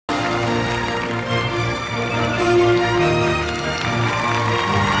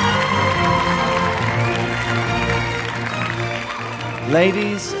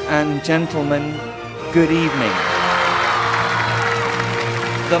Ladies and gentlemen, good evening.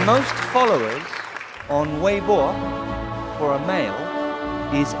 The most followers on Weibo for a male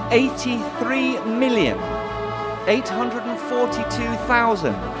is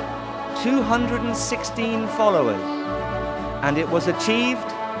 83,842,216 followers, and it was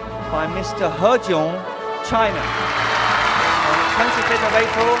achieved by Mr. Hunan China on the 25th of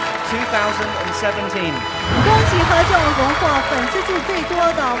April 2017. 恭喜何炅荣获粉丝数最多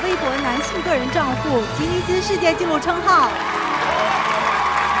的微博男性个人账户吉尼斯世界纪录称号。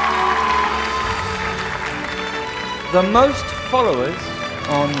The most followers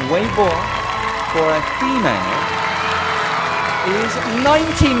on Weibo for a female is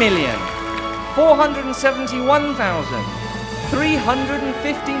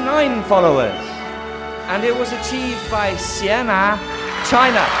 90,471,359 followers, and it was achieved by Sienna,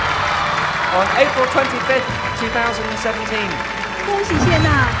 China, on April 25th, 2017. 恭喜谢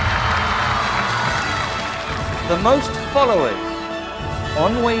娜。The most followers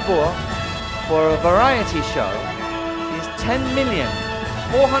on Weibo for a variety show is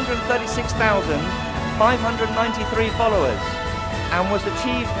 10,436,593 followers, and was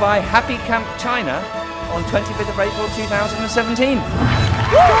achieved by Happy Camp China on 25th of April 2017.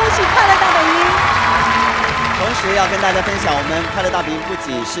 恭喜快乐大本营！同时要跟大家分享，我们快乐大本营不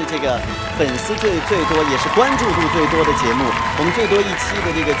仅是这个粉丝最多，也是关注度最多的节目。我们最多一期的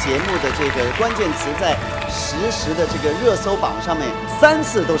这个节目的这个关键词在实时的这个热搜榜上面3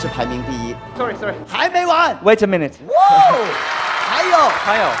次都是排名第一。Sorry. 还没完 Wait a minute. 哇，还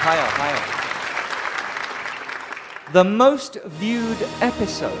有。The most viewed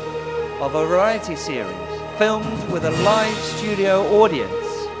episode of a variety series filmed with a live studio audience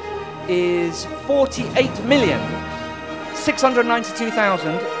is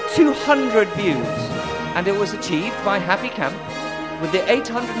 48,692,200 views, and it was achieved by Happy Camp with the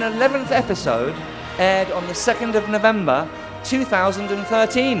 811th episode aired on the 2nd of November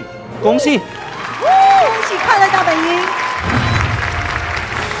 2013. 恭喜！恭喜快乐大本营！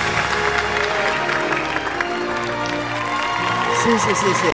谢谢。